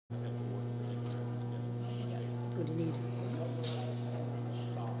What do you need?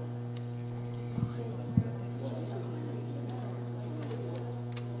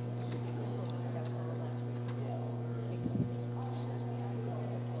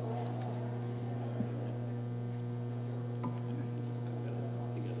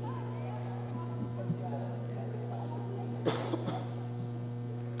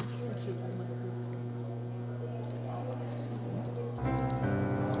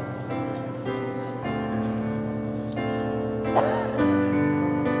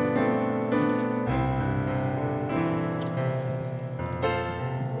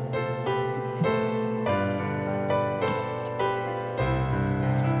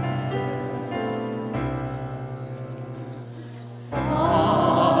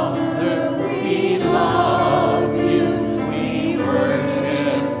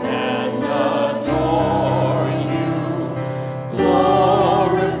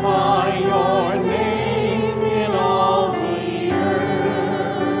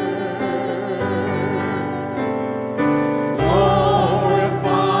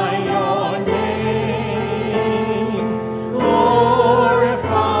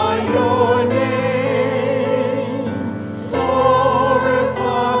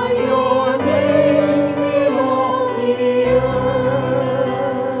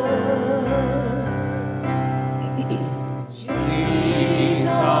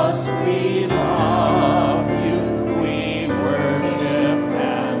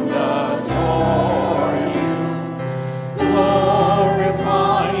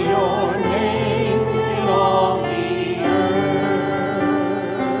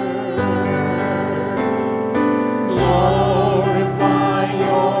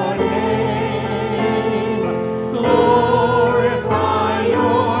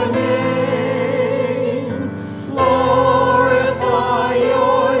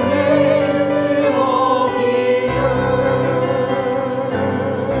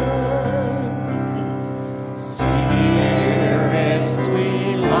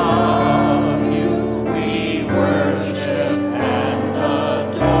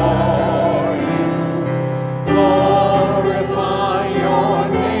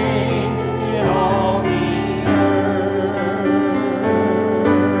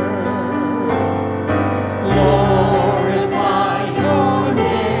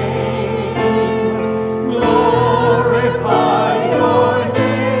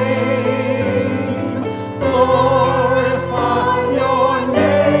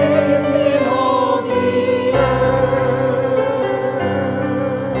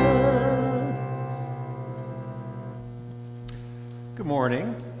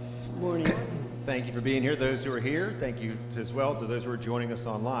 As well to those who are joining us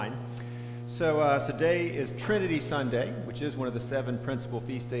online. So today is Trinity Sunday, which is one of the 7 principal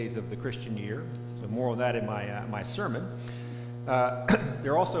feast days of the Christian year. So more on that in my sermon.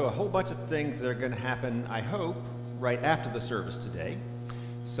 There are also a whole bunch of things that are going to happen, I hope, right after the service today.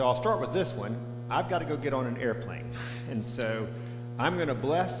 So I'll start with this one. I've got to go get on an airplane. And so I'm going to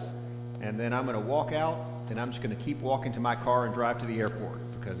bless, and then I'm going to walk out, and I'm just going to keep walking to my car and drive to the airport,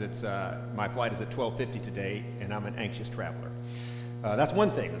 because it's my flight is at 12:50 today, and I'm an anxious traveler. That's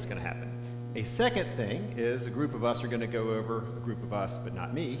one thing that's going to happen. A second thing is a group of us are going to go over, a group of us, but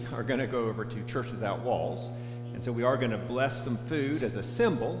not me, are going to go over to Church Without Walls. And so we are going to bless some food as a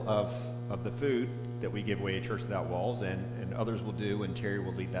symbol of the food that we give away at Church Without Walls, and others will do, and Terry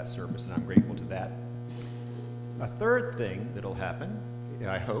will lead that service, and I'm grateful to that. A third thing that'll happen,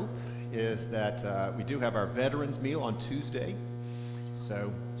 I hope, is that we do have our veterans meal on Tuesday.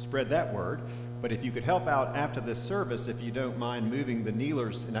 So spread that word. But if you could help out after this service, if you don't mind moving the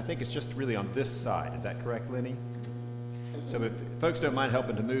kneelers, and I think it's just really on this side. Is that correct, Lenny? So if folks don't mind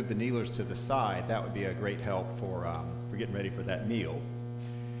helping to move the kneelers to the side, that would be a great help for getting ready for that meal.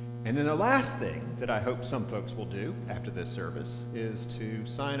 And then the last thing that I hope some folks will do after this service is to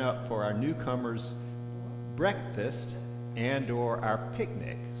sign up for our newcomers breakfast and or our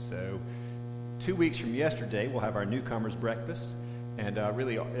picnic. So 2 weeks from yesterday, we'll have our newcomers breakfast. And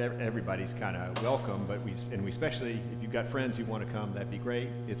really, everybody's kind of welcome, but we especially, if you've got friends who want to come, that'd be great.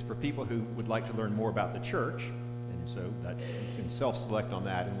 It's for people who would like to learn more about the church, and so that you can self-select on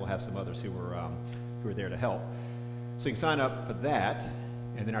that, and we'll have some others who are there to help. So you can sign up for that,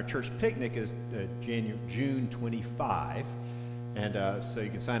 and then our church picnic is June 25, and so you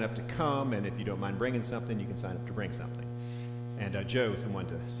can sign up to come, and if you don't mind bringing something, you can sign up to bring something. And Joe's the one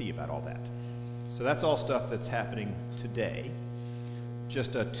to see about all that. So that's all stuff that's happening today.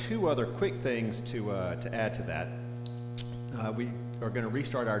 Just 2 other quick things to add to that. We are going to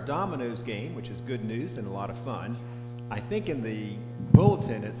restart our dominoes game, which is good news and a lot of fun. I think in the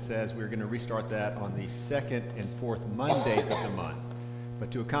bulletin it says we're going to restart that on the second and fourth Mondays of the month. But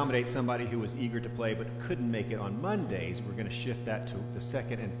to accommodate somebody who was eager to play but couldn't make it on Mondays, we're going to shift that to the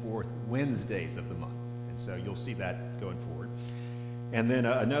second and fourth Wednesdays of the month. And so you'll see that going forward. And then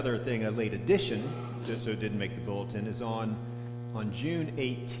another thing, a late addition, just so it didn't make the bulletin, is on June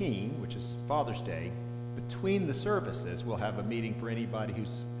 18, which is Father's Day. Between the services, we'll have a meeting for anybody who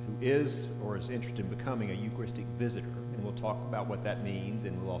is or is interested in becoming a Eucharistic visitor. And we'll talk about what that means,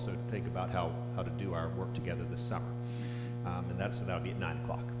 and we'll also think about how to do our work together this summer. And that'll be at 9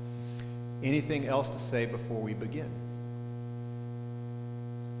 o'clock. Anything else to say before we begin?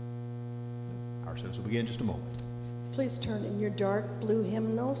 Our service will begin in just a moment. Please turn in your dark blue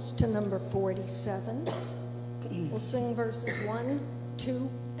hymnals to number 47. We'll sing verses 1, 2,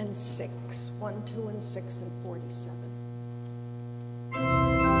 and 6. 1, 2, and 6, and 47.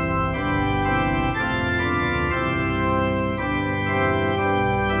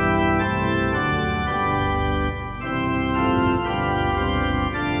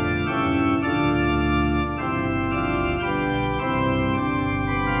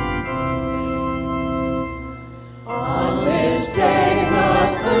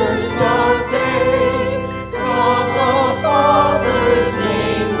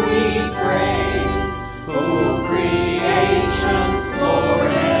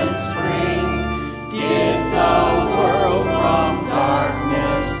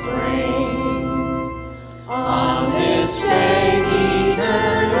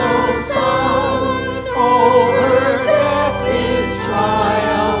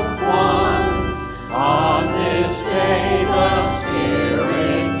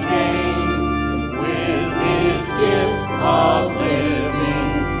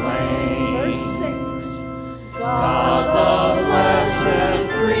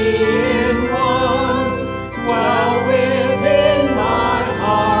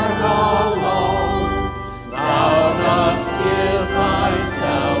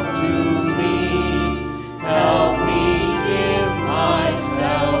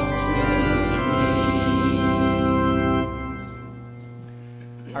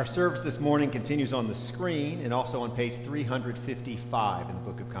 Our service this morning continues on the screen and also on page 355 in the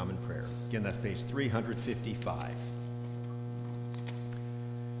Book of Common Prayer. Again, that's page 355.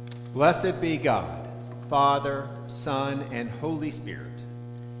 Blessed be God, Father, Son, and Holy Spirit,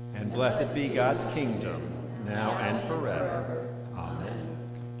 and blessed be God's kingdom, now and forever. Amen.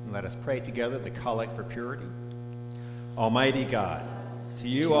 And let us pray together the Collect for Purity. Almighty God, to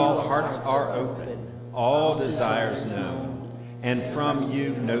you all hearts are open, all desires known, and from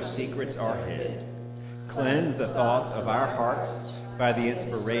you no secrets are hid. Cleanse the thoughts of our hearts by the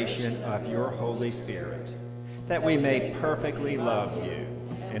inspiration of your Holy Spirit, that we may perfectly love you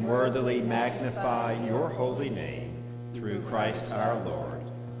and worthily magnify your holy name through Christ our Lord.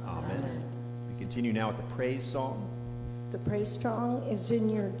 Amen. We continue now with the praise song. The praise song is in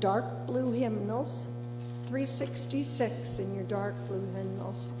your dark blue hymnals, 366 in your dark blue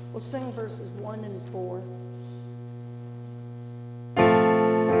hymnals. We'll sing verses 1 and 4.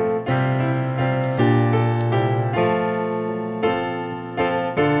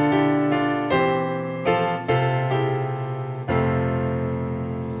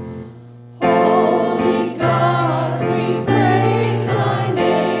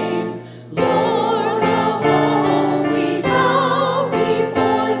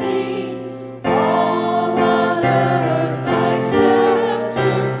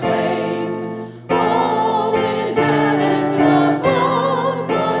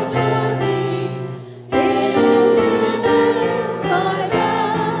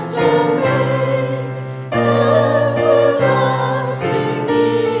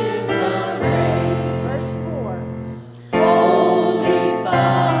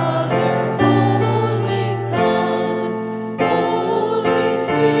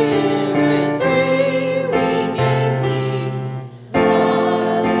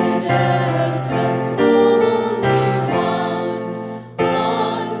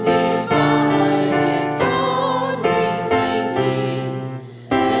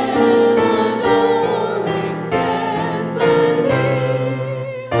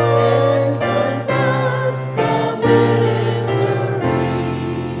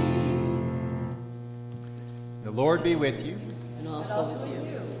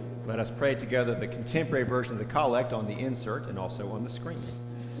 Together the contemporary version of the Collect on the insert and also on the screen.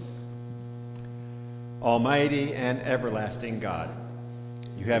 Almighty and everlasting God,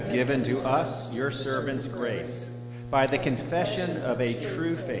 you have given to us, your servants, grace by the confession of a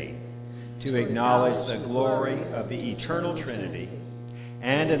true faith to acknowledge the glory of the eternal Trinity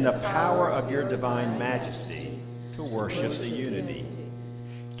and in the power of your divine majesty to to worship the unity.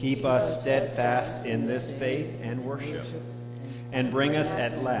 Keep us steadfast in this faith and worship, and bring us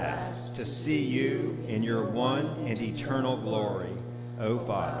at last to see you in your one and eternal glory, O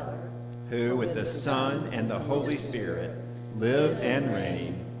Father, who with the Son and the Holy Spirit live and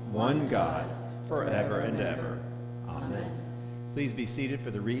reign, one God, forever and ever. Amen. Please be seated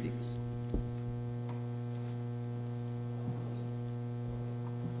for the readings.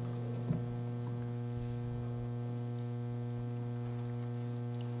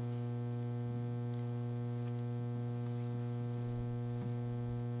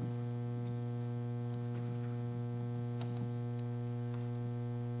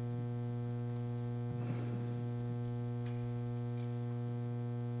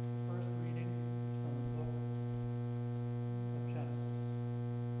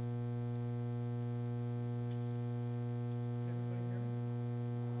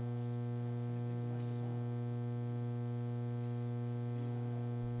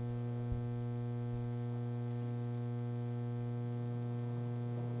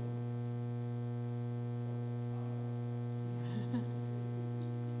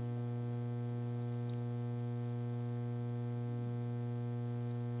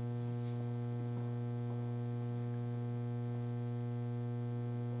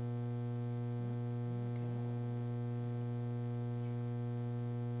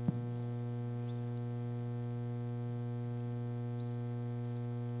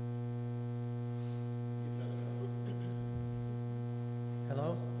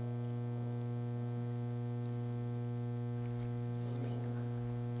 Hello?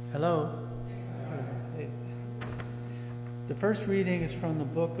 Hello? The first reading is from the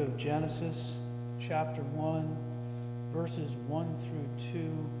book of Genesis, chapter 1, verses 1 through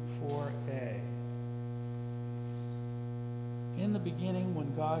 2, 4a. In the beginning,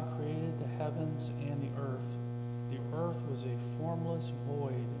 when God created the heavens and the earth was a formless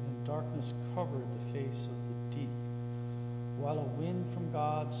void, and darkness covered the face of the deep, while a wind from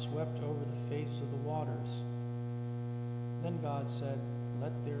God swept over the face of the waters. Then God said,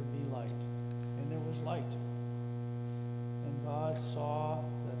 "Let there be light," and there was light. And God saw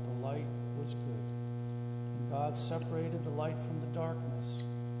that the light was good. And God separated the light from the darkness.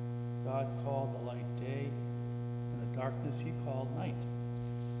 God called the light day, and the darkness he called night.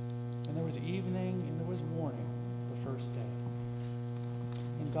 And there was evening, and there was morning, the first day.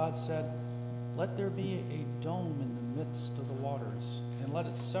 And God said, "Let there be a dome in the midst of the waters, and let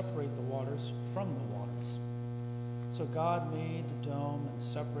it separate the waters from the waters." So God made the dome and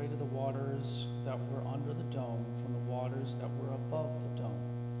separated the waters that were under the dome from the waters that were above the dome.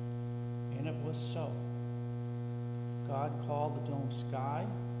 And it was so. God called the dome sky,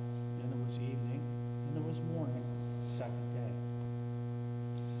 and there was evening, and there was morning, the second day.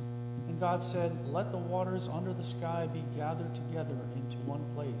 And God said, "Let the waters under the sky be gathered together into one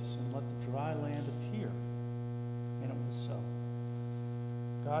place, and let the dry land appear." And it was so.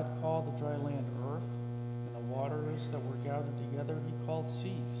 God called the dry land earth, and the waters that were gathered together he called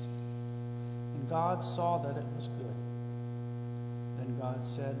seas. And God saw that it was good. Then God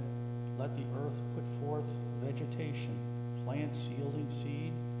said, "Let the earth put forth vegetation, plants yielding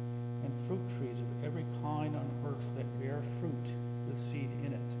seed, and fruit trees of every kind on earth that bear fruit with seed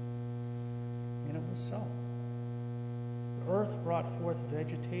in it." And it was so. The earth brought forth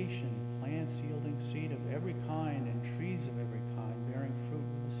vegetation, plants yielding seed of every kind, and trees of every kind bearing fruit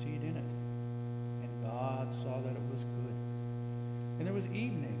with the seed in it. And God saw that it was good. And there was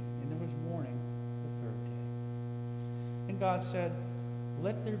evening, and there was morning, the third day. And God said,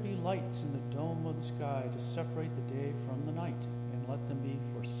 "Let there be lights in the dome of the sky to separate the day from the night, and let them be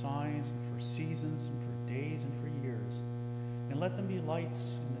for signs and for seasons and for days and for years. And let them be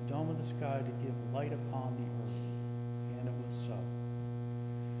lights in the dome of the sky to give light upon the earth." And it was so.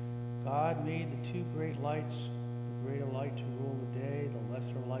 God made the two great lights, the greater light to rule the day, the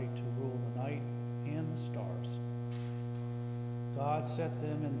lesser light to rule the night, and the stars. God set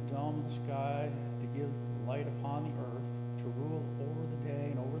them in the dome of the sky to give light upon the earth, to rule over the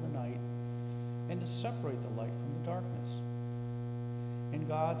day and over the night, and to separate the light from the darkness. And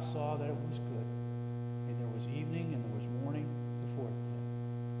God saw that it was good. And there was evening, and there was morning, the fourth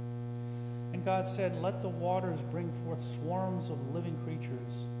day. And God said, "Let the waters bring forth swarms of living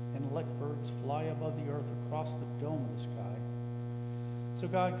creatures, and let birds fly above the earth across the dome of the sky." So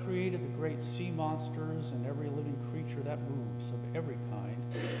God created the great sea monsters and every living creature that moves, of every kind,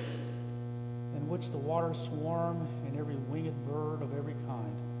 in which the waters swarm, and every winged bird of every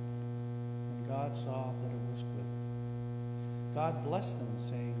kind. And God saw that it was good. God blessed them,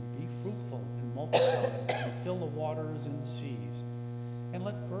 saying, "Be fruitful and multiply, and fill the waters and the seas, and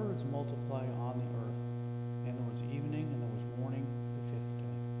let birds multiply on the earth." And there was evening.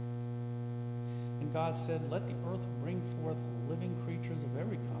 And God said, let the earth bring forth living creatures of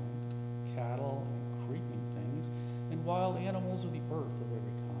every kind, cattle and creeping things, and wild animals of the earth of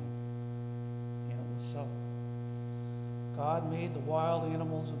every kind. And it was so. God made the wild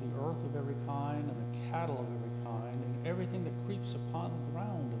animals of the earth of every kind, and the cattle of every kind, and everything that creeps upon the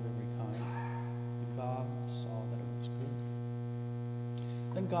ground of every kind. And God saw that it was good.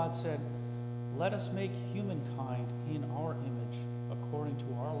 Then God said, let us make humankind in our image, according to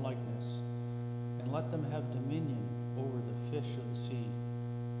our likeness, and let them have dominion over the fish of the sea,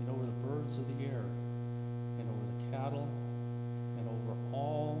 and over the birds of the air, and over the cattle, and over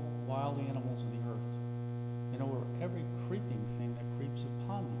all wild animals of the earth, and over every creeping thing that creeps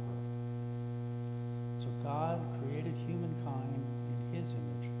upon the earth. So God created humankind in his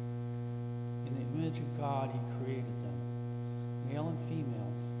image. In the image of God he created them. Male and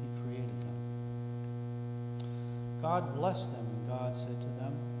female he created them. God blessed them, and God said to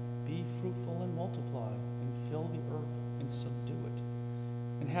them, be fruitful and multiply, and fill the earth and subdue it,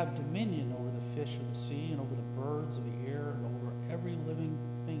 and have dominion over the fish of the sea, and over the birds of the air, and over every living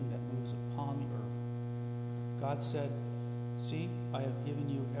thing that moves upon the earth. God said, see, I have given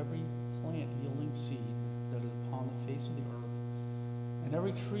you every plant yielding seed that is upon the face of the earth, and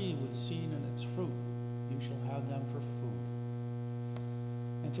every tree with seed in its fruit, you shall have them for food.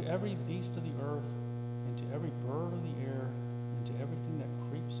 And to every beast of the earth, and to every bird of the air, and to everything that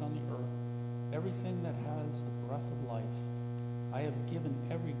creeps on the earth, everything that has the breath of life, I have given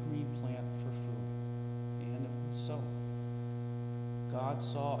every green plant for food. And it was so. God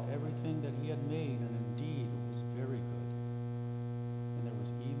saw everything that he had made, and indeed it was very good. And there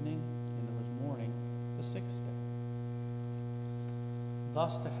was evening, and there was morning, the sixth day.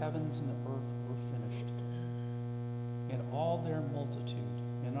 Thus the heavens and the earth were finished, and all their multitude.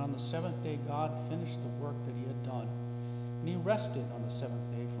 And on the seventh day God finished the work that he had done, and he rested on the seventh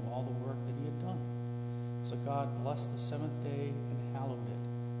day from all the work that he had done. So God blessed the seventh day and hallowed it,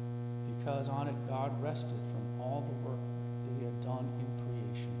 because on it God rested from all the work that he had done in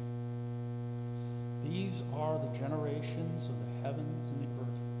creation. These are the generations of the heavens and the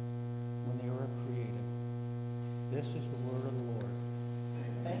earth when they were created. This is the word of the Lord.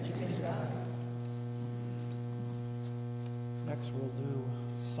 Thanks be to God. Next we'll do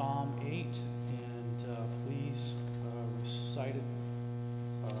Psalm 8, and please recite it,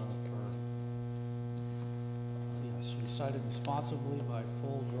 recite it responsively by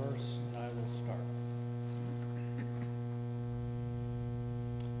full verse, and I will start.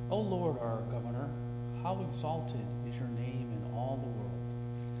 O Lord, our governor, how exalted is your name in all the world.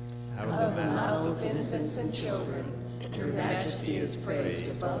 Out of the mouths of infants and children, your majesty is praised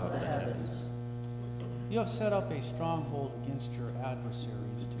above the heavens. You have set up a stronghold against your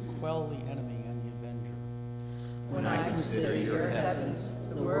adversaries to quell the enemy and the avenger. When I consider your heavens,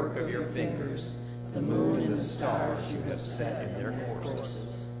 the work of your fingers, the moon and the stars you have set in their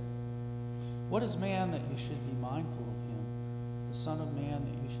courses. What is man that you should be mindful of him, the Son of Man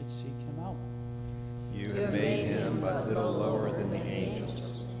that you should seek him out? You have made him but little lower than the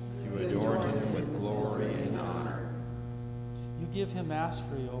angels. You adorn him with glory and honor. You give him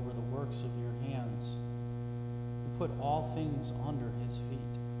mastery over the works of your hands. You put all things under his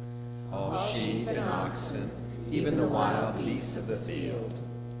feet. All sheep and oxen, even the wild beasts of the field.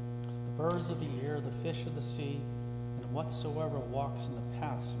 The birds of the air, the fish of the sea, and whatsoever walks in the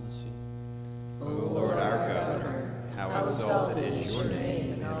paths of the sea. O Lord our governor, how exalted is your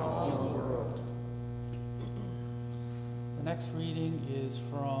name in all the world. The next reading is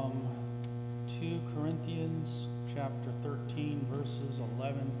from 2 Corinthians chapter 13, verses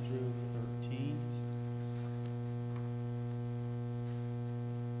 11 through 13.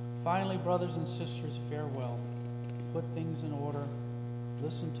 Finally, brothers and sisters, farewell. Put things in order.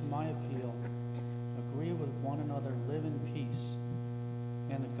 Listen to my appeal. Agree with one another. Live in peace.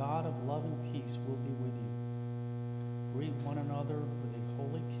 And the God of love and peace will be with you. Greet one another with a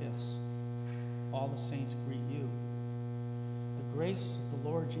holy kiss. All the saints greet you. The grace of the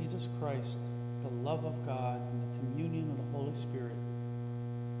Lord Jesus Christ, the love of God, and the communion of the Holy Spirit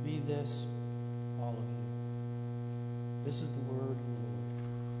be this, all of you. This is the word of the Lord.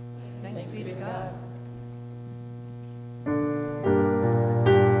 Thanks be to God.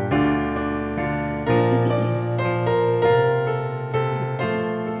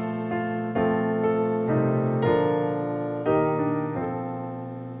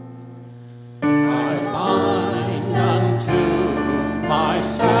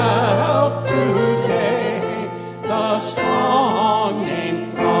 Myself today, the strong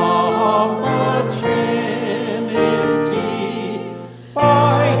name of the Trinity,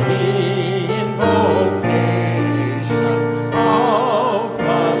 by invocation of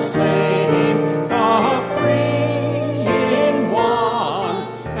the same God.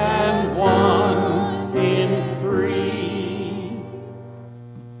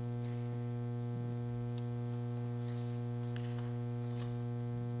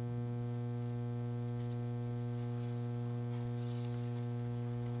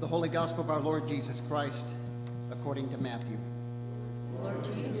 The Holy Gospel of our Lord Jesus Christ, according to Matthew. Glory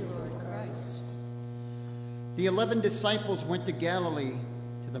to you, Lord Christ. The 11 disciples went to Galilee,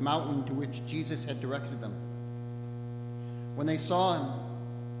 to the mountain to which Jesus had directed them. When they saw him,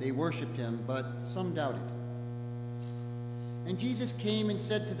 they worshipped him, but some doubted. And Jesus came and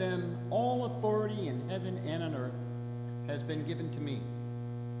said to them, "All authority in heaven and on earth has been given to me.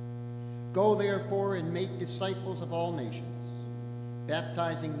 Go therefore and make disciples of all nations,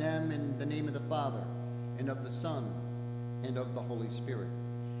 baptizing them in the name of the Father, and of the Son, and of the Holy Spirit,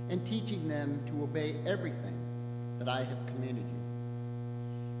 and teaching them to obey everything that I have commanded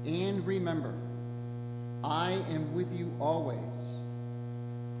you. And remember, I am with you always,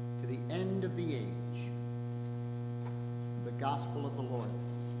 to the end of the age." The Gospel of the Lord.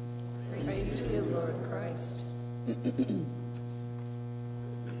 Praise to you, Lord Christ.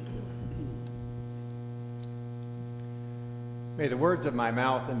 May the words of my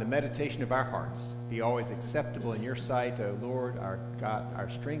mouth and the meditation of our hearts be always acceptable in your sight, O Lord, our God, our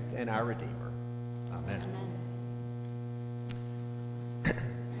strength and our Redeemer. Amen.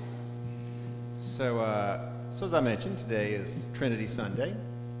 So as I mentioned, today is Trinity Sunday,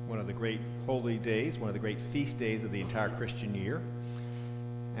 one of the great holy days, one of the great feast days of the entire Christian year.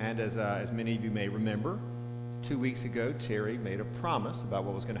 And as many of you may remember, 2 weeks ago, Terry made a promise about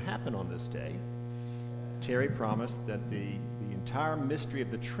what was going to happen on this day. Terry promised that the entire mystery of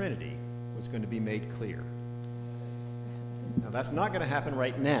the Trinity was going to be made clear. Now, that's not going to happen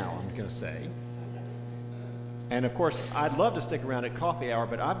right now, I'm going to say. And of course, I'd love to stick around at coffee hour,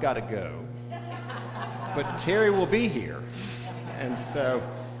 but I've got to go. But Terry will be here, and so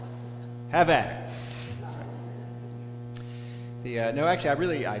have at it. No,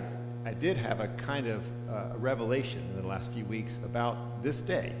 actually, I did have a kind of a revelation in the last few weeks about this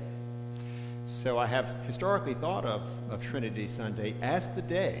day. So I have historically thought of Trinity Sunday as the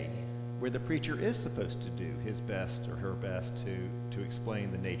day where the preacher is supposed to do his best or her best to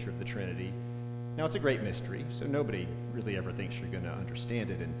explain the nature of the Trinity. Now, it's a great mystery, so nobody really ever thinks you're going to understand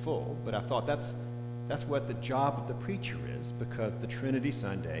it in full, but I thought that's what the job of the preacher is, because the Trinity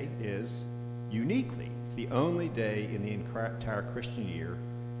Sunday is uniquely the only day in the entire Christian year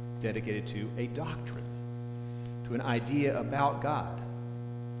dedicated to a doctrine, to an idea about God.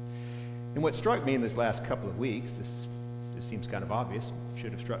 And what struck me in this last couple of weeks, this seems kind of obvious,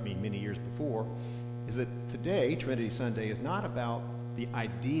 should have struck me many years before, is that today, Trinity Sunday, is not about the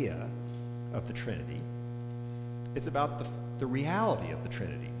idea of the Trinity. It's about the reality of the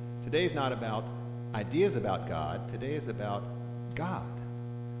Trinity. Today is not about ideas about God. Today is about God,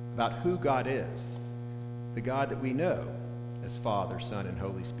 about who God is, the God that we know as Father, Son, and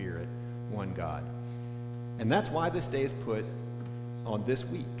Holy Spirit, one God. And that's why this day is put on this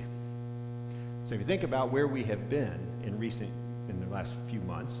week. So if you think about where we have been in the last few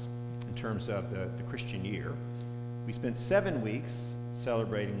months, in terms of the Christian year, we spent 7 weeks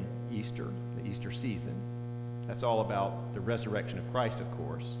celebrating Easter, the Easter season. That's all about the resurrection of Christ, of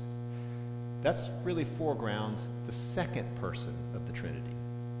course. That's really foregrounds the second person of the Trinity,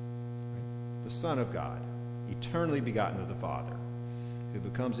 right? The Son of God, eternally begotten of the Father, who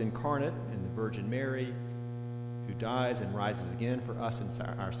becomes incarnate in the Virgin Mary, who dies and rises again for us in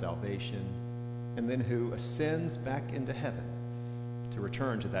our salvation, and then who ascends back into heaven to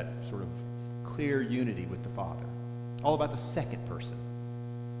return to that sort of clear unity with the Father. All about the second person.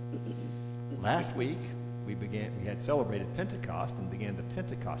 Last week, we had celebrated Pentecost and began the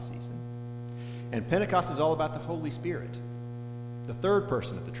Pentecost season. And Pentecost is all about the Holy Spirit, the third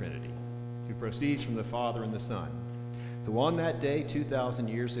person of the Trinity, who proceeds from the Father and the Son, who on that day 2,000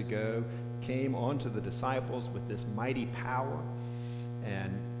 years ago came onto the disciples with this mighty power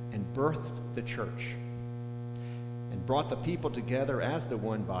and birthed the church and brought the people together as the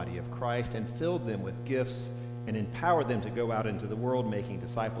one body of Christ and filled them with gifts and empowered them to go out into the world making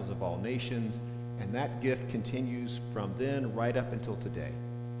disciples of all nations. And that gift continues from then right up until today.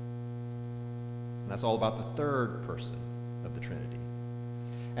 And that's all about the third person of the Trinity.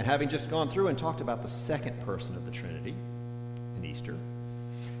 And having just gone through and talked about the second person of the Trinity in Easter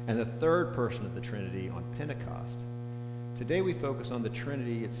and the third person of the Trinity on Pentecost, today we focus on the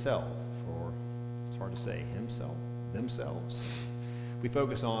Trinity itself, or it's hard to say, themselves. We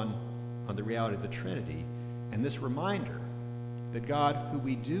focus on the reality of the Trinity and this reminder that God, who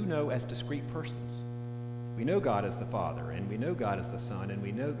we do know as discrete persons, we know God as the Father, and we know God as the Son, and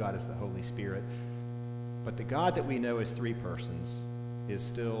we know God as the Holy Spirit, but the God that we know as three persons is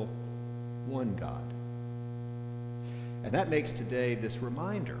still one God. And that makes today this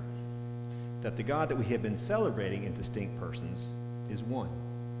reminder that the God that we have been celebrating in distinct persons is one.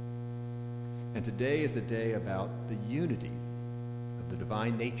 And today is a day about the unity of the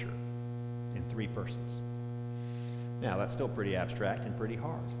divine nature in three persons. Now, that's still pretty abstract and pretty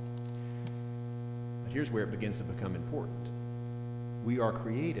hard. But here's where it begins to become important. We are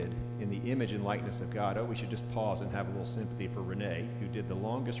created in the image and likeness of God. Oh, we should just pause and have a little sympathy for Renee, who did the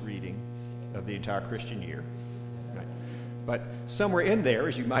longest reading of the entire Christian year. Right? But somewhere in there,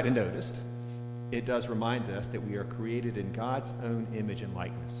 as you might have noticed, it does remind us that we are created in God's own image and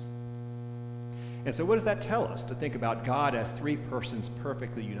likeness. And so what does that tell us, to think about God as three persons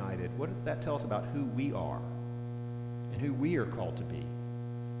perfectly united? What does that tell us about who we are and who we are called to be?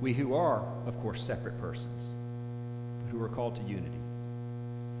 We who are, of course, separate persons, but who are called to unity.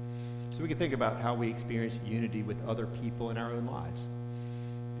 So we can think about how we experience unity with other people in our own lives.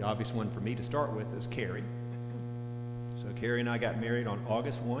 The obvious one for me to start with is Carrie. So Carrie and I got married on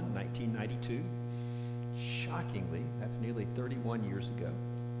August 1, 1992. Shockingly, that's nearly 31 years ago.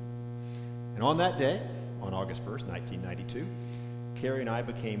 And on that day, on August 1st, 1992, Carrie and I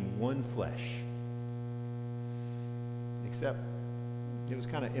became one flesh. Except it was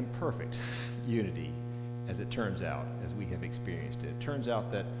kind of imperfect unity, as it turns out, as we have experienced it. It turns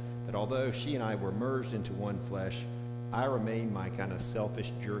out that although she and I were merged into one flesh, I remained my kind of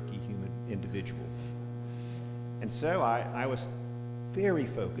selfish, jerky human individual. And so I was very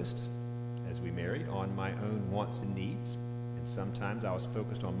focused, as we married, on my own wants and needs. And sometimes I was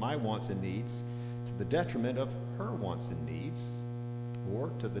focused on my wants and needs to the detriment of her wants and needs, or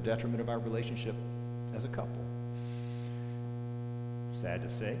to the detriment of our relationship as a couple. Sad to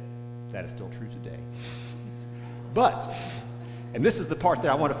say, that is still true today. But, and this is the part that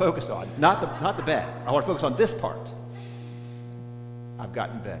I want to focus on, not the bad. I want to focus on this part. I've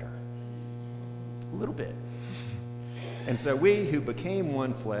gotten better. A little bit. And so we who became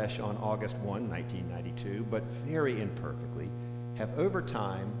one flesh on August 1, 1992, but very imperfectly, have over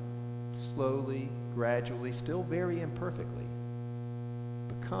time, slowly, gradually, still very imperfectly,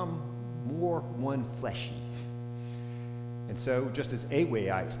 become more one fleshy. And so just as a way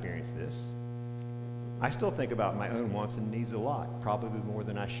I experience this, I still think about my own wants and needs a lot, probably more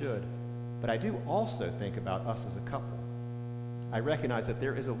than I should. But I do also think about us as a couple. I recognize that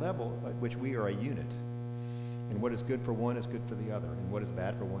there is a level at which we are a unit. And what is good for one is good for the other. And what is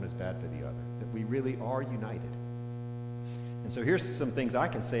bad for one is bad for the other. That we really are united. And so here's some things I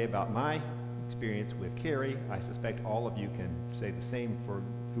can say about my experience with Carrie. I suspect all of you can say the same for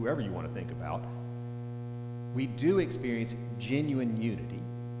whoever you want to think about. We do experience genuine unity,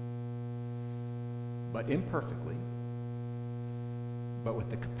 but imperfectly, but with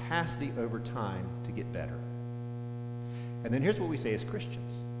the capacity over time to get better. And then here's what we say as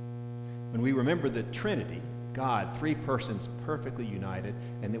Christians. When we remember the Trinity, God, three persons perfectly united,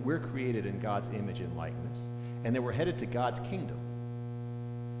 and that we're created in God's image and likeness, and that we're headed to God's kingdom,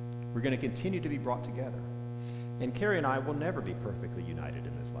 we're going to continue to be brought together. And Carrie and I will never be perfectly united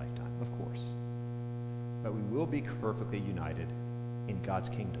in this lifetime, of course. But we will be perfectly united in God's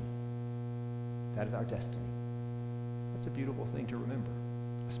kingdom. That is our destiny. That's a beautiful thing to remember,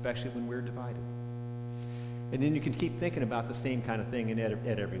 especially when we're divided. And then you can keep thinking about the same kind of thing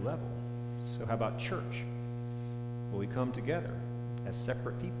at every level. So how about church? Well, we come together as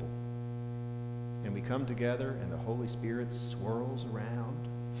separate people. And we come together and the Holy Spirit swirls around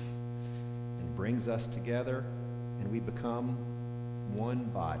and brings us together, and we become one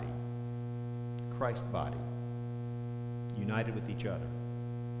body, Christ's body, united with each other.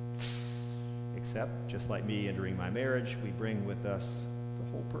 Except, just like me entering my marriage, we bring with us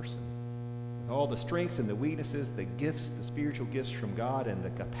the whole person. With all the strengths and the weaknesses, the gifts, the spiritual gifts from God, and the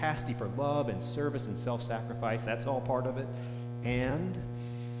capacity for love and service and self-sacrifice, that's all part of it. And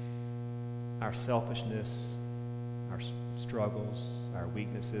our selfishness, our struggles, our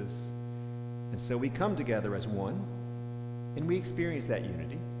weaknesses. And so we come together as one, and we experience that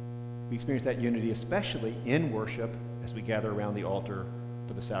unity. We experience that unity especially in worship as we gather around the altar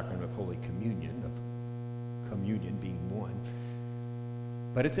for the sacrament of Holy Communion, of communion being one.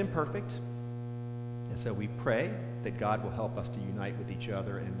 But it's imperfect, and so we pray that God will help us to unite with each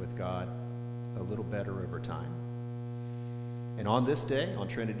other and with God a little better over time. And on this day, on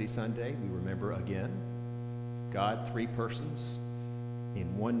Trinity Sunday, we remember again God, three persons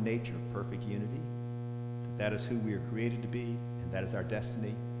in one nature, perfect unity. That is who we are created to be, and that is our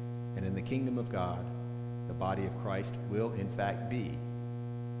destiny. And in the kingdom of God, the body of Christ will in fact be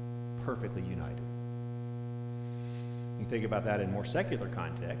perfectly united. You think about that in more secular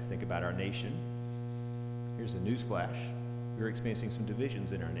context. Think about our nation. Here's a news flash. We're experiencing some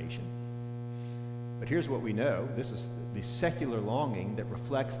divisions in our nation. But here's what we know. This is the secular longing that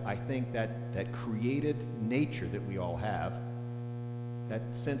reflects, I think, that created nature that we all have, that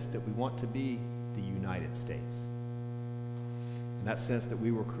sense that we want to be the United States. In that sense that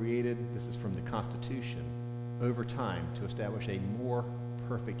we were created, this is from the Constitution, over time to establish a more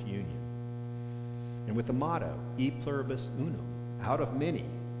perfect union. And with the motto, E pluribus unum, out of many,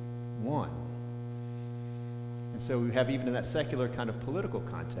 one. And so we have, even in that secular kind of political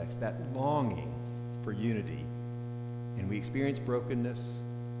context, that longing for unity. And we experience brokenness,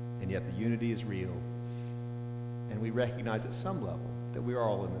 and yet the unity is real. And we recognize at some level that we are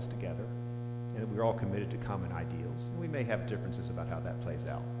all in this together, and that we're all committed to common ideals. And we may have differences about how that plays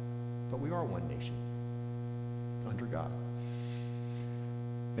out, but we are one nation under God.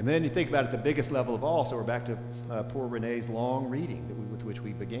 And then you think about it at the biggest level of all, so we're back to poor Renee's long reading with which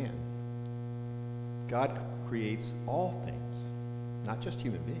we began. God creates all things, not just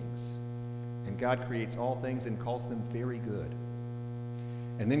human beings. And God creates all things and calls them very good.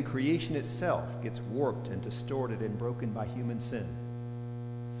 And then creation itself gets warped and distorted and broken by human sin.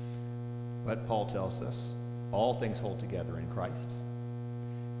 But Paul tells us all things hold together in Christ.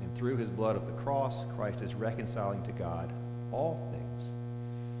 And through his blood of the cross, Christ is reconciling to God all things.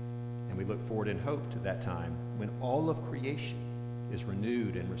 And we look forward in hope to that time when all of creation is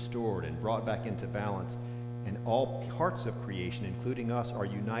renewed and restored and brought back into balance, and all parts of creation, including us, are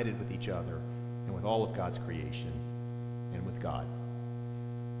united with each other and with all of God's creation and with God.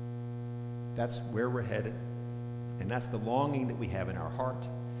 That's where we're headed, and that's the longing that we have in our heart,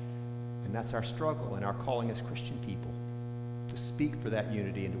 and that's our struggle and our calling as Christian people, to speak for that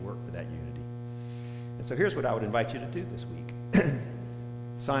unity and to work for that unity. And so here's what I would invite you to do this week.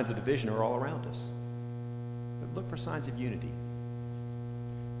 Signs of division are all around us, but look for signs of unity.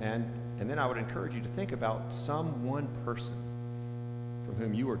 And then I would encourage you to think about some one person from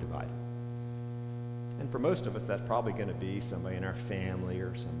whom you are divided. And for most of us, that's probably going to be somebody in our family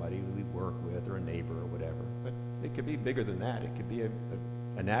or somebody who we work with or a neighbor or whatever. But it could be bigger than that. It could be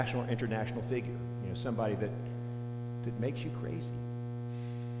a national or international figure, somebody that makes you crazy.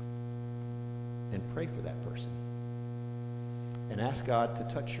 And pray for that person. And ask God to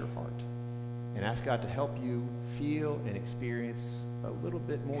touch your heart. And ask God to help you feel and experience a little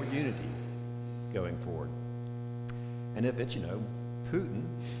bit more unity going forward. And if it's, Putin,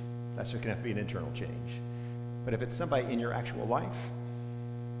 that's just going to have to be an internal change. But if it's somebody in your actual life,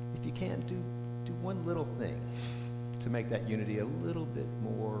 if you can, do one little thing to make that unity a little bit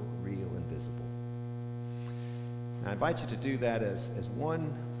more real and visible. And I invite you to do that as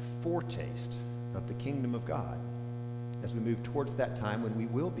one foretaste of the kingdom of God as we move towards that time when we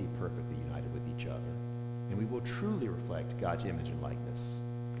will be perfectly united with each other, and we will truly reflect God's image and likeness,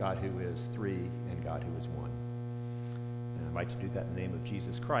 God who is three and God who is one. And I invite you to do that in the name of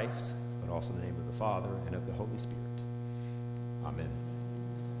Jesus Christ, but also in the name of the Father and of the Holy Spirit. Amen.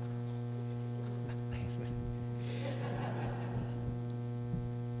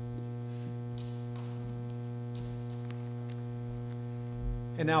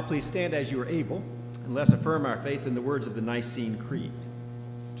 And now please stand as you are able, and let's affirm our faith in the words of the Nicene Creed.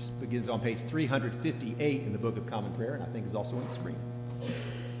 It begins on page 358 in the Book of Common Prayer, and I think is also on the screen.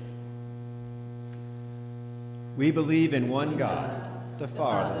 We believe in one God, the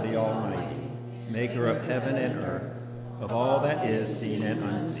Father, the Almighty, maker of heaven and earth, of all that is seen and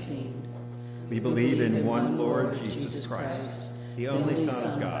unseen. We believe in one Lord Jesus Christ, the only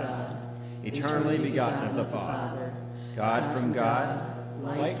Son of God, eternally begotten of the Father, God from God,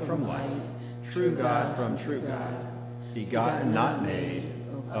 light from light, true God from true God, begotten, not made,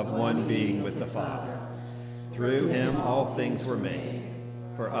 of one being with the Father. Through him all things were made.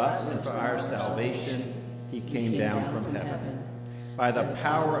 For us and for our salvation, he came down from heaven. By the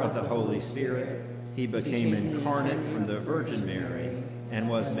power of the Holy Spirit, he became incarnate from the Virgin Mary and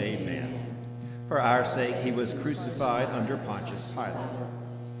was made man. For our sake, he was crucified under Pontius Pilate.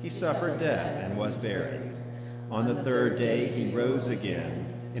 He suffered death and was buried. On the third day, he rose again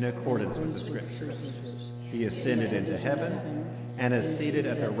in accordance with the Scriptures. He ascended into heaven and is seated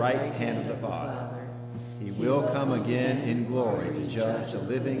at the right hand of the Father. He will come again in glory to judge the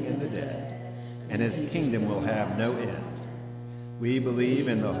living and the dead, and his kingdom will have no end. We believe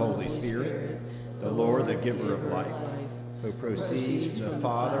in the Holy Spirit, the Lord, the giver of life, who proceeds from the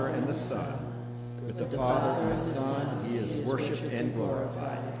Father and the Son. With the Father and the Son, he is worshipped and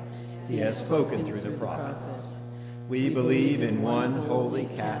glorified. He has spoken through the prophets. We believe in one holy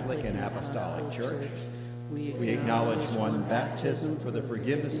Catholic and Apostolic Church. We acknowledge one baptism for the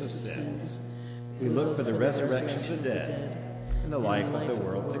forgiveness of sins. We look for the resurrection of the dead and the life of the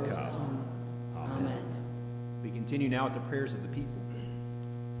world to come. Amen. We continue now with the prayers of the people.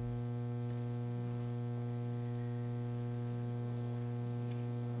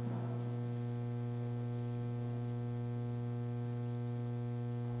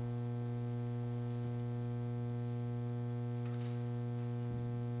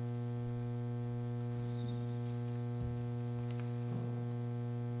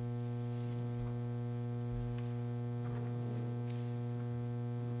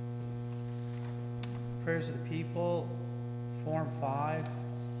 Prayers of the People, Form 5,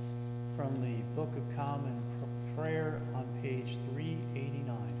 from the Book of Common Prayer on page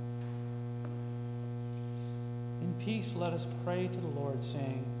 389. In peace let us pray to the Lord,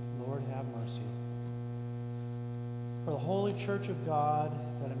 saying, Lord, have mercy. For the holy church of God,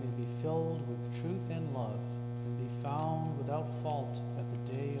 that it may be filled with truth and love, and be found without fault at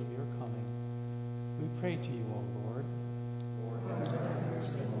the day of your coming, we pray to you, O Lord. Lord, have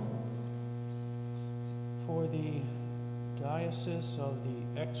mercy. For the Diocese of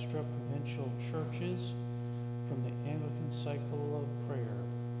the Extra-Provincial Churches, from the Anglican Cycle of Prayer.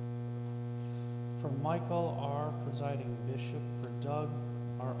 For Michael, our presiding bishop, for Doug,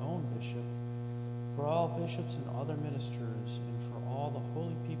 our own bishop, for all bishops and other ministers, and for all the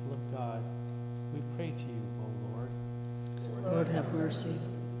holy people of God, we pray to you, O Lord. Lord, have mercy.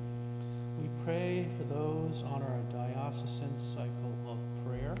 We pray for those on our diocesan cycle of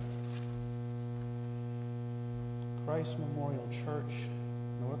prayer. Christ Memorial Church,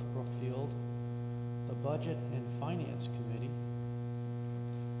 North Brookfield, the Budget and Finance Committee,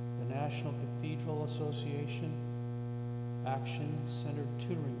 the National Cathedral Association, Action Centered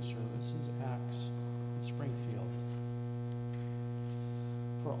Tutoring Services, ACTS, in Springfield.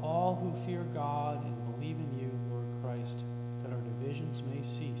 For all who fear God and believe in you, Lord Christ, that our divisions may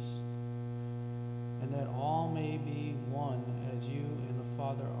cease, and that all may be one as you and the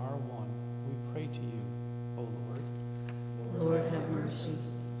Father are one, we pray to you, O Lord. Lord, have mercy.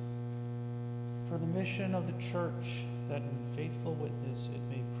 For the mission of the church, that in faithful witness it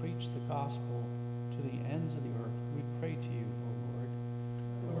may preach the gospel to the ends of the earth, we pray to you, O Lord.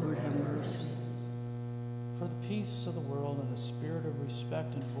 Lord, have mercy. For the peace of the world and the spirit of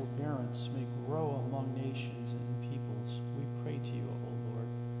respect and forbearance may grow among nations and peoples, we pray to you, O Lord.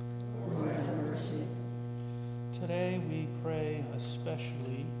 Lord, have mercy. Today we pray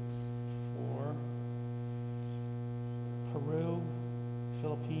especially for Peru,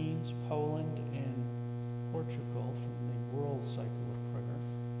 Philippines, Poland, and Portugal from the World Cycle of Prayer.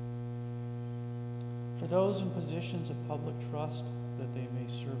 For those in positions of public trust, that they may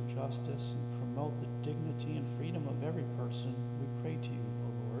serve justice and promote the dignity and freedom of every person, we pray to you, O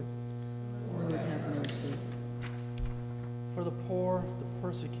Lord. Lord, have mercy. For the poor, the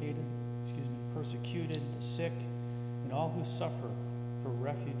persecuted, the sick, and all who suffer, for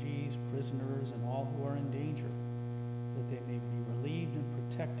refugees, prisoners, and all who are in danger, that they may be relieved and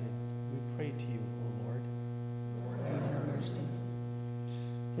protected, we pray to you, O Lord. Lord, have mercy.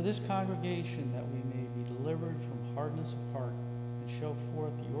 For this congregation, that we may be delivered from hardness of heart and show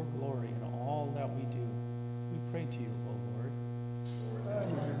forth your glory in all that we do, we pray to you, O Lord.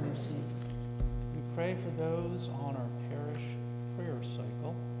 Lord, have mercy. We pray for those on our parish prayer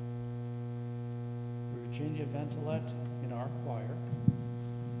cycle. Virginia Ventilette in our choir.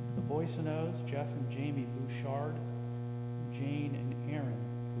 The Boysonos, Jeff and Jamie Bouchard, Jane and Aaron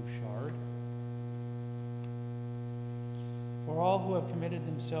Bouchard. For all who have committed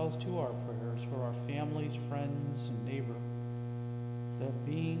themselves to our prayers, for our families, friends, and neighbor, that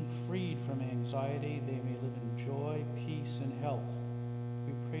being freed from anxiety, they may live in joy, peace, and health,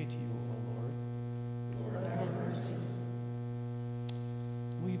 we pray to you, O Lord. Lord, have mercy.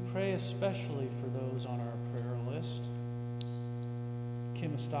 We pray especially for those on our prayer list.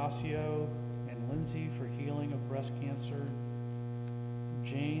 Kim Estacio and Lindsay for healing of breast cancer.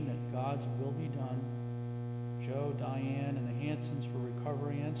 Jane, that God's will be done. Joe, Diane, and the Hansons for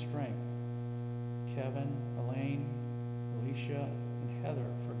recovery and strength. Kevin, Elaine, Alicia, and Heather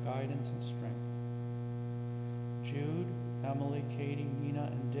for guidance and strength. Jude, Emily, Katie, Nina,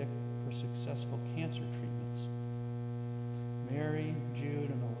 and Dick for successful cancer treatments. Mary, Jude,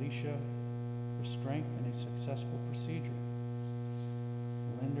 and Alicia for strength in a successful procedure.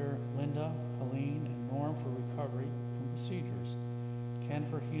 Linda, Helene, and Norm for recovery from procedures. Ken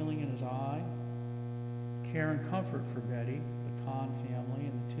for healing in his eye. Care and comfort for Betty, the Kahn family,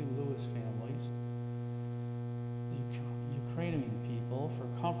 and the two Lewis families. The Ukrainian people for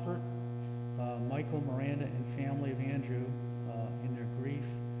comfort, Michael, Miranda, and family of Andrew in their grief,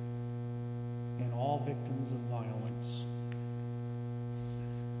 and all victims of violence.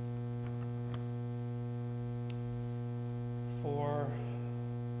 For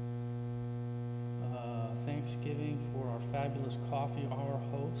Thanksgiving, for our fabulous coffee hour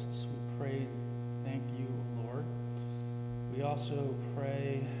hosts, we pray, thank you, Lord. We also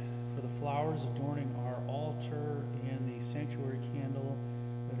pray for the flowers adorning our altar and the sanctuary candle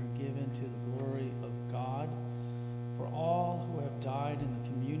that are given to the glory of God. For all who have died in the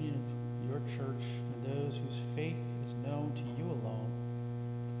communion of your church and those whose faith is known to you alone,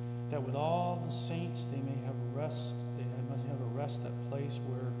 that with all the saints they may have rest, that place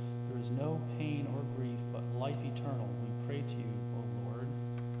where there is no pain or grief, but life eternal. We pray to you, O Lord.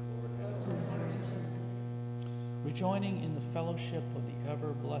 Rejoining in the fellowship of the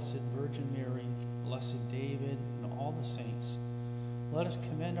ever-blessed Virgin Mary, blessed David, and all the saints, let us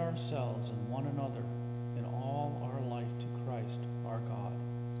commend ourselves and one another in all our life to Christ, our God.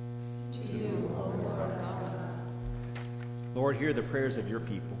 To you, O Lord God. Lord, hear the prayers of your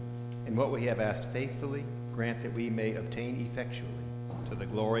people, and what we have asked faithfully, grant that we may obtain effectually to the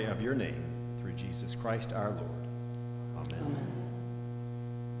glory of your name, through Jesus Christ our Lord. Amen. Amen.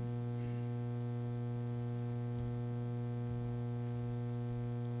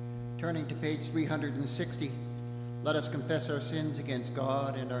 Turning to page 360, let us confess our sins against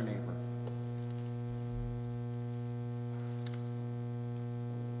God and our neighbor.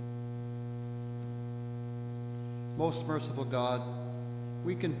 Most merciful God,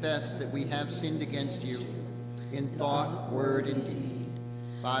 we confess that we have sinned against you in thought, word, and deed,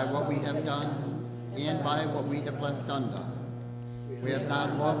 by what we have done and by what we have left undone. We have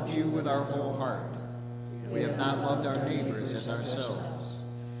not loved you with our whole heart. We have not loved our neighbors as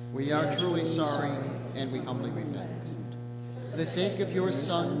ourselves. We are truly sorry, and we humbly repent. For the sake of your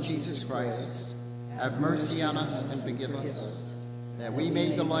Son, Jesus Christ, have mercy on us and forgive us, that we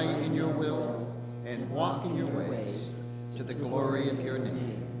may delight in your will and walk in your ways, to the glory of your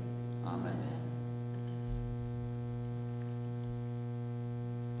name. Amen.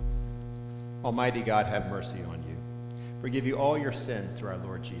 Almighty God, have mercy on you. Forgive you all your sins through our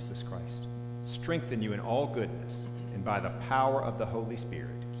Lord Jesus Christ. Strengthen you in all goodness, and by the power of the Holy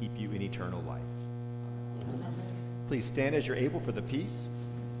Spirit, keep you in eternal life. Amen. Please stand as you're able for the peace.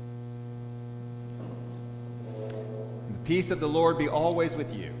 And the peace of the Lord be always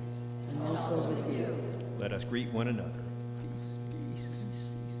with you. And also with you. Let us greet one another. Peace, peace, peace,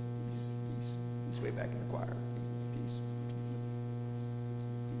 peace, peace. Peace way back in the choir. Peace, peace,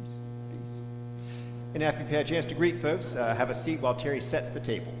 peace, peace. And after you've had a chance to greet folks, have a seat while Terry sets the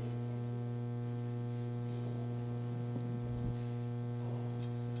table.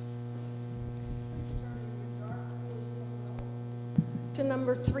 To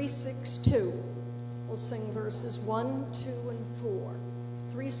number 362, we'll sing verses 1, 2, and 4.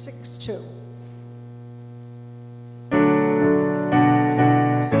 362.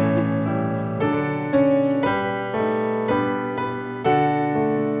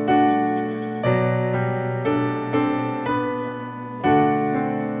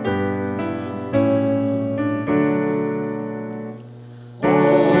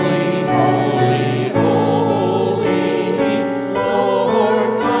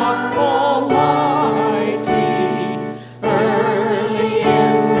 Early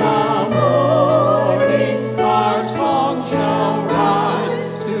in the morning.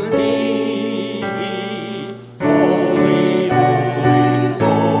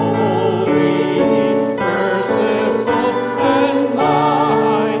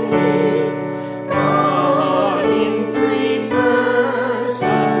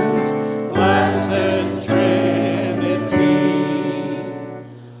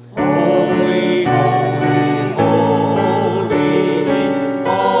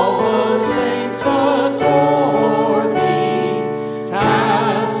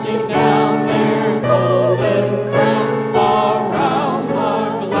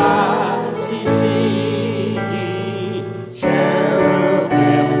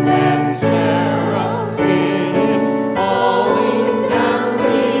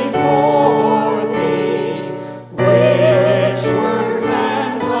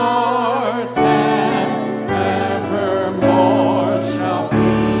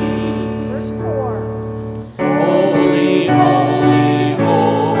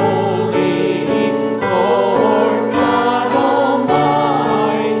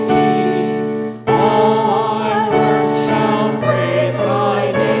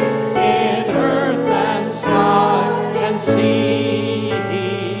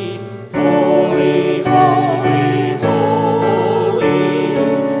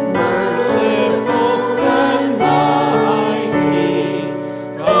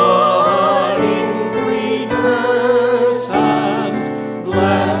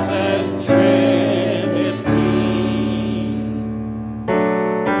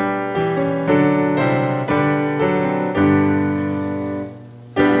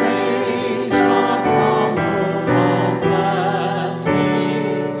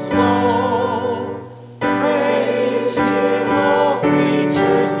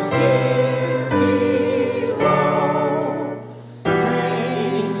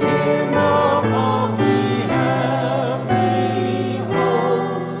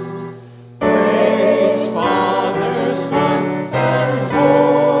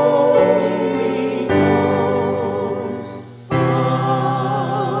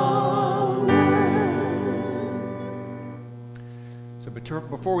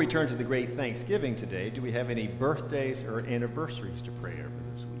 before we turn to the great Thanksgiving today, do we have any birthdays or anniversaries to pray over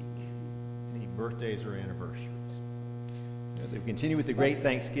this week? Any birthdays or anniversaries? We continue with the great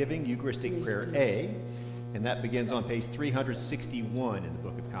Thanksgiving, Eucharistic Prayer A, and that begins on page 361 in the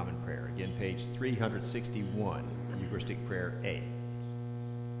Book of Common Prayer. Again, page 361, Eucharistic Prayer A.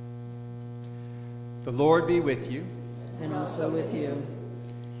 The Lord be with you. And also with you.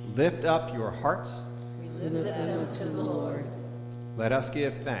 Lift up your hearts. We lift them up to the Lord. Let us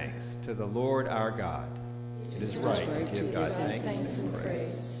give thanks to the Lord our God. It is right to give God Thanks and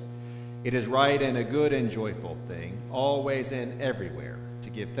praise. It is right and a good and joyful thing, always and everywhere, to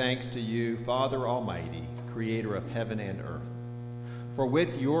give thanks to you, Father Almighty, creator of heaven and earth. For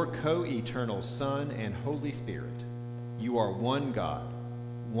with your co-eternal Son and Holy Spirit, you are one God,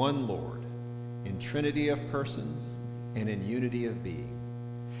 one Lord, in Trinity of persons and in unity of being.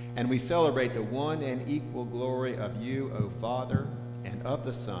 And we celebrate the one and equal glory of you, O Father, and of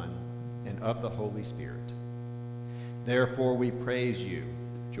the Son, and of the Holy Spirit. Therefore we praise you,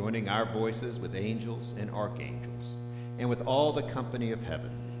 joining our voices with angels and archangels, and with all the company of heaven,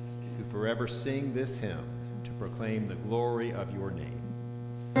 who forever sing this hymn to proclaim the glory of your name.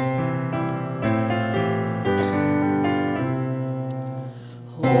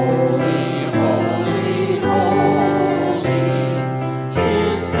 Holy, holy, holy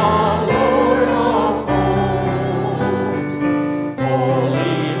is the Lord of hosts.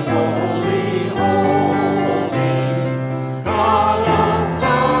 Holy, holy, holy, God of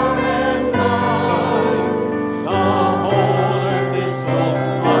power and might. The whole earth is full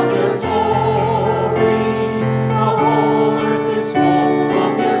of your glory. The whole earth is full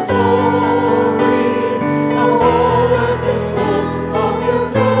of your glory. The whole earth is full of your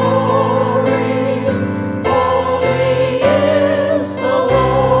glory. Holy is the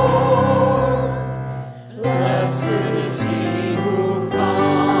Lord. Blessed is he who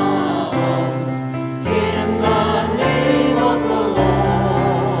comes in the name of the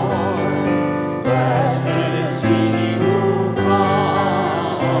Lord. Blessed is he who comes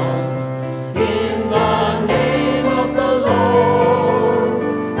in the name of the Lord.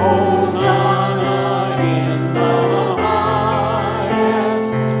 Hosanna in the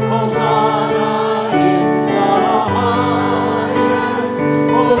highest. Hosanna in the highest.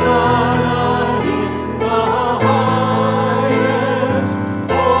 Hosanna in the highest.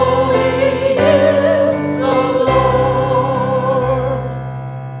 Holy is the Lord.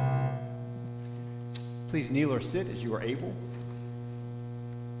 Please kneel or sit as you are able.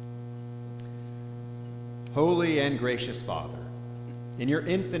 Holy and gracious Father, in your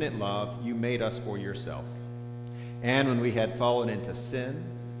infinite love, you made us for yourself. And when we had fallen into sin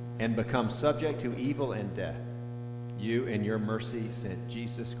and become subject to evil and death, you in your mercy sent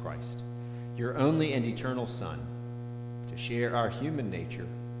Jesus Christ, your only and eternal Son, to share our human nature,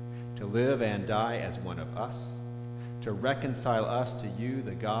 to live and die as one of us, to reconcile us to you,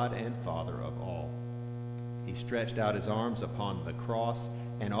 the God and Father of all. He stretched out his arms upon the cross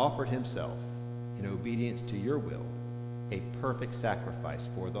and offered himself, in obedience to your will, a perfect sacrifice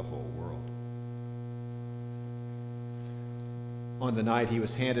for the whole world. On the night he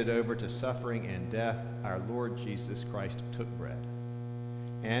was handed over to suffering and death, our Lord Jesus Christ took bread.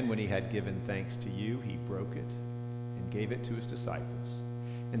 And when he had given thanks to you, he broke it and gave it to his disciples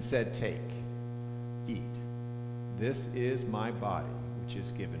and said, "Take, eat. This is my body, which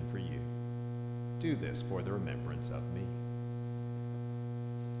is given for you. Do this for the remembrance of me."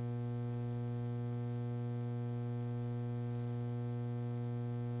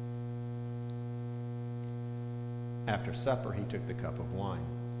 After supper, he took the cup of wine,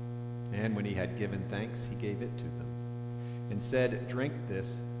 and when he had given thanks, he gave it to them, and said, "Drink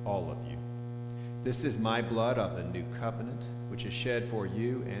this, all of you. This is my blood of the new covenant, which is shed for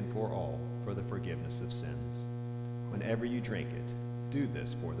you and for all for the forgiveness of sins. Whenever you drink it, do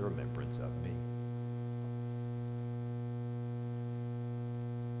this for the remembrance of me."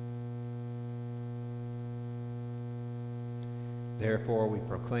 Therefore, we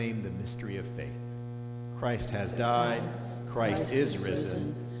proclaim the mystery of faith. Christ has died, Christ is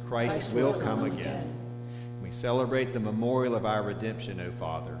risen, Christ will come again. We celebrate the memorial of our redemption, O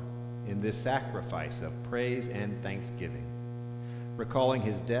Father, in this sacrifice of praise and thanksgiving. Recalling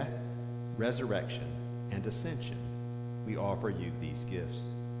his death, resurrection, and ascension, we offer you these gifts.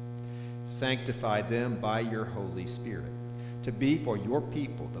 Sanctify them by your Holy Spirit, to be for your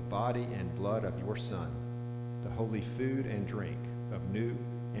people the body and blood of your Son, the holy food and drink of new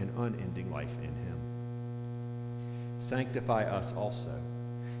and unending life in him. Sanctify us also,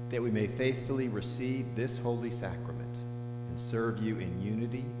 that we may faithfully receive this holy sacrament and serve you in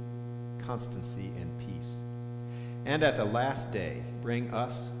unity, constancy, and peace. and at the last day bring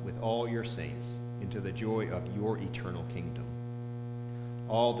us with all your saints into the joy of your eternal kingdom.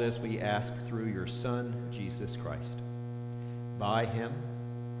 All this we ask through your Son, Jesus Christ. By him,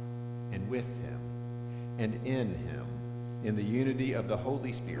 and with him, and in him, in the unity of the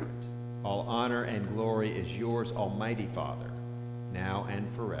Holy Spirit, all honor and glory is yours, Almighty Father, now and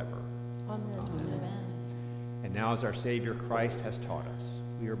forever. Amen. Amen. And now, as our Savior Christ has taught us,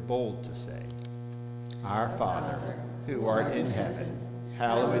 we are bold to say, Our Father, who art in heaven,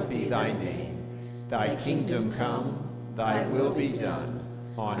 hallowed be thy name. Thy kingdom come, thy will be done,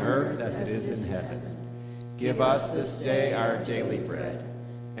 on earth as it is in heaven. Give us this day our daily bread,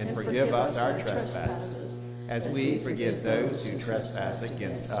 and forgive us our trespasses, as we forgive those who trespass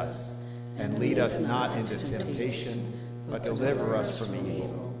against us. And lead us not into temptation, but deliver us from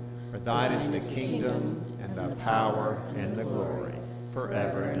evil. For thine is the kingdom, and the power, and the glory,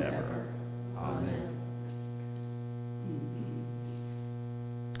 forever and ever. Amen.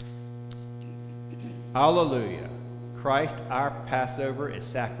 Alleluia. Christ our Passover is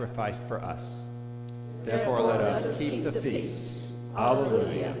sacrificed for us. Therefore let us keep the feast.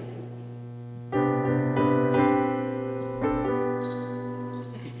 Alleluia.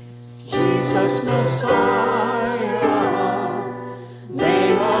 Jesus Messiah,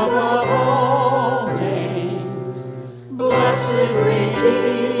 name above all names, blessed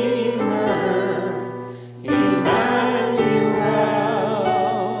Redeemer, Emmanuel,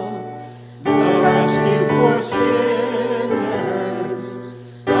 the rescue for sinners,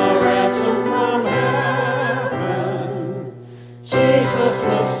 the ransom from heaven, Jesus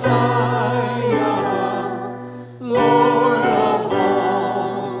Messiah, Lord of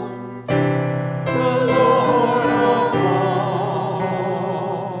all, the Lord of all.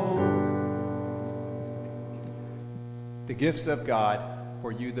 The gifts of God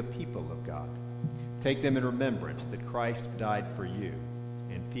for you, the people of God. Take them in remembrance that Christ died for you,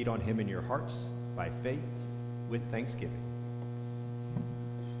 and feed on him in your hearts by faith with thanksgiving.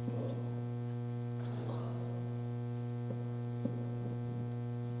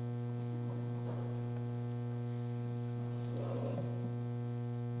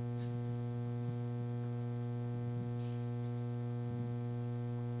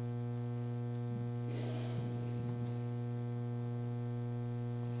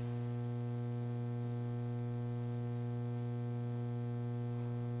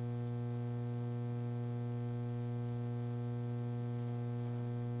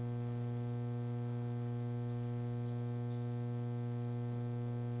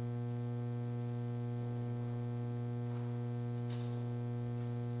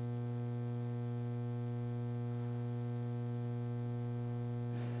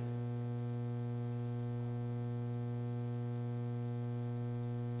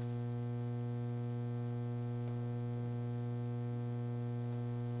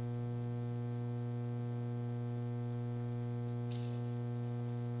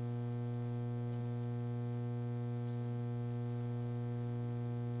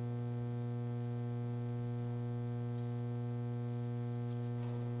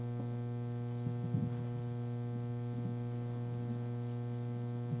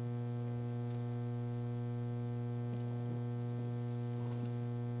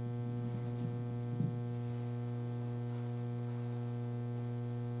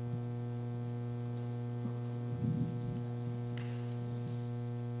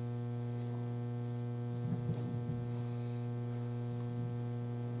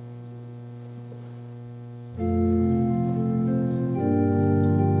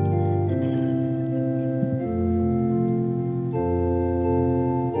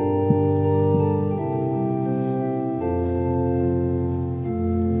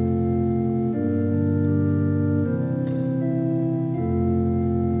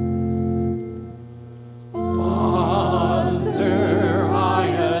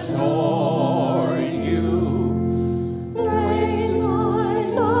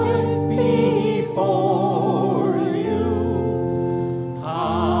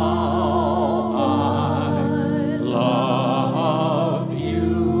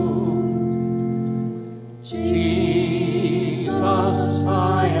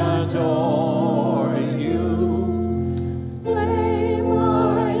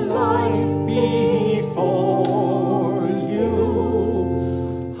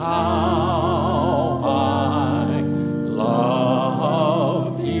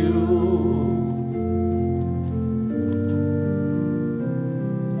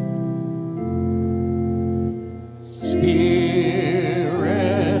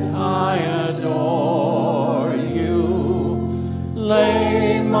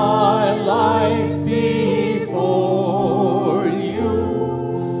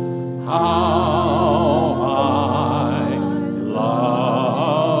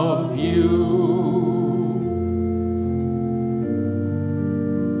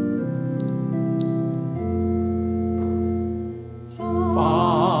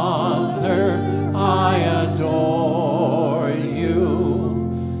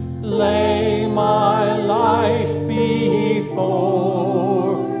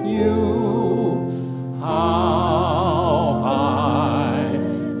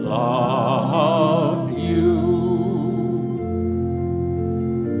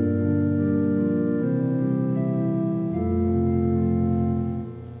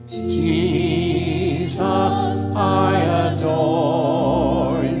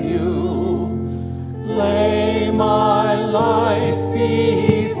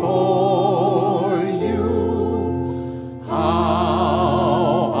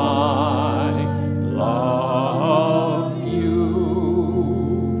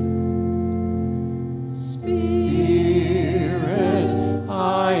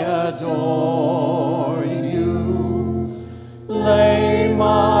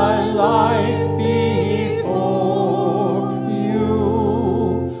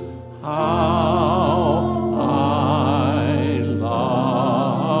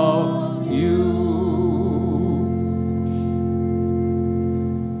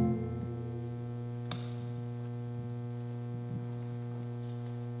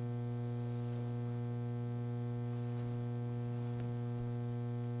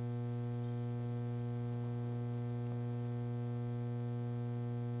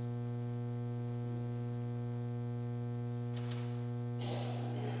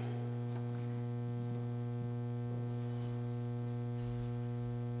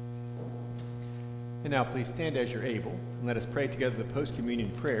 And now please stand as you're able, and let us pray together the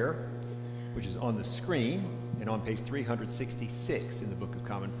post-communion prayer, which is on the screen and on page 366 in the Book of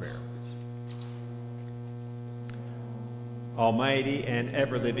Common Prayer. Almighty and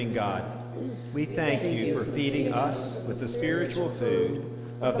ever-living God, we thank you for feeding us with the spiritual food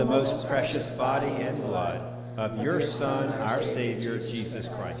of the most precious body and blood of your Son, our Savior,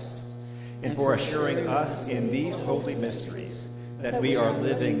 Jesus Christ, and for assuring us in these holy mysteries that we are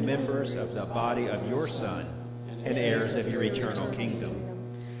living members of the body of your Son and heirs of your eternal kingdom.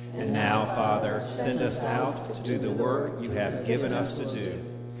 And now, Father, send us out to do the work you have given us to do,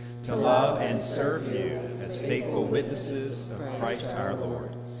 to love and serve you as faithful witnesses of Christ our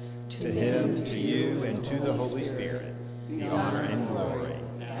Lord. To him, to you, and to the Holy Spirit, be honor and glory,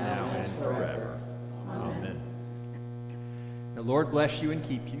 now and forever. Amen. The Lord bless you and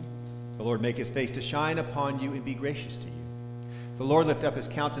keep you. The Lord make his face to shine upon you and be gracious to you. The Lord lift up his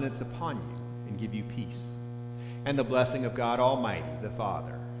countenance upon you and give you peace. And the blessing of God Almighty, the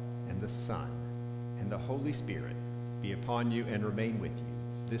Father, and the Son, and the Holy Spirit be upon you and remain with you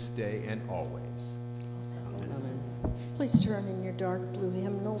this day and always. Amen. Please turn in your dark blue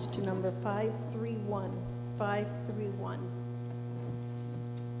hymnals to number 531. 531.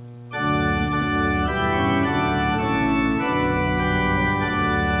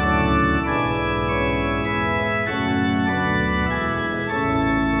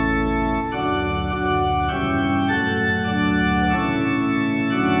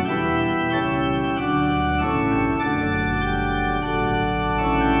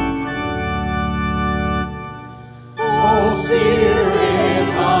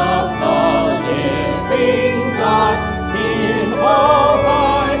 Spirit of the living God, in all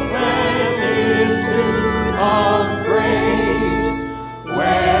thy plenitude of grace,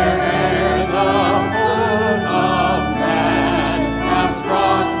 where'er the foot of man hath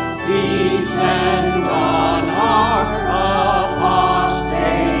trod, descend on our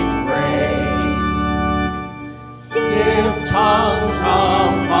apostate race. Give tongues of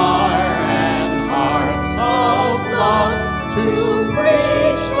fire and hearts of love to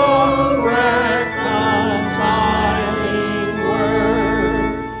preach the reconciling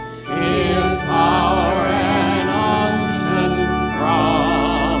word. Give power and unction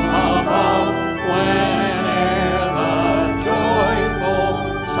from above, whene'er the joyful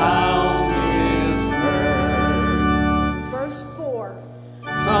sound is heard. Verse 4.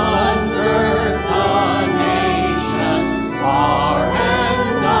 Convert the nations far and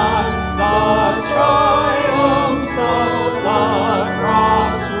nigh, the triumphs of the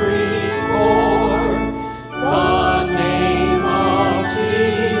cross record, the name of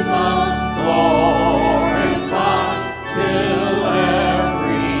Jesus glorify, till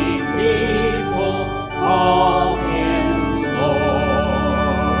every people call him Lord.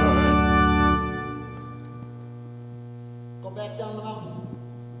 Go back down the mountain.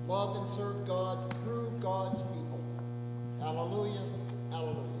 Love and serve God through God's people. Hallelujah.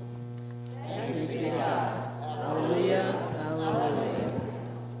 Hallelujah. Thanks be to God.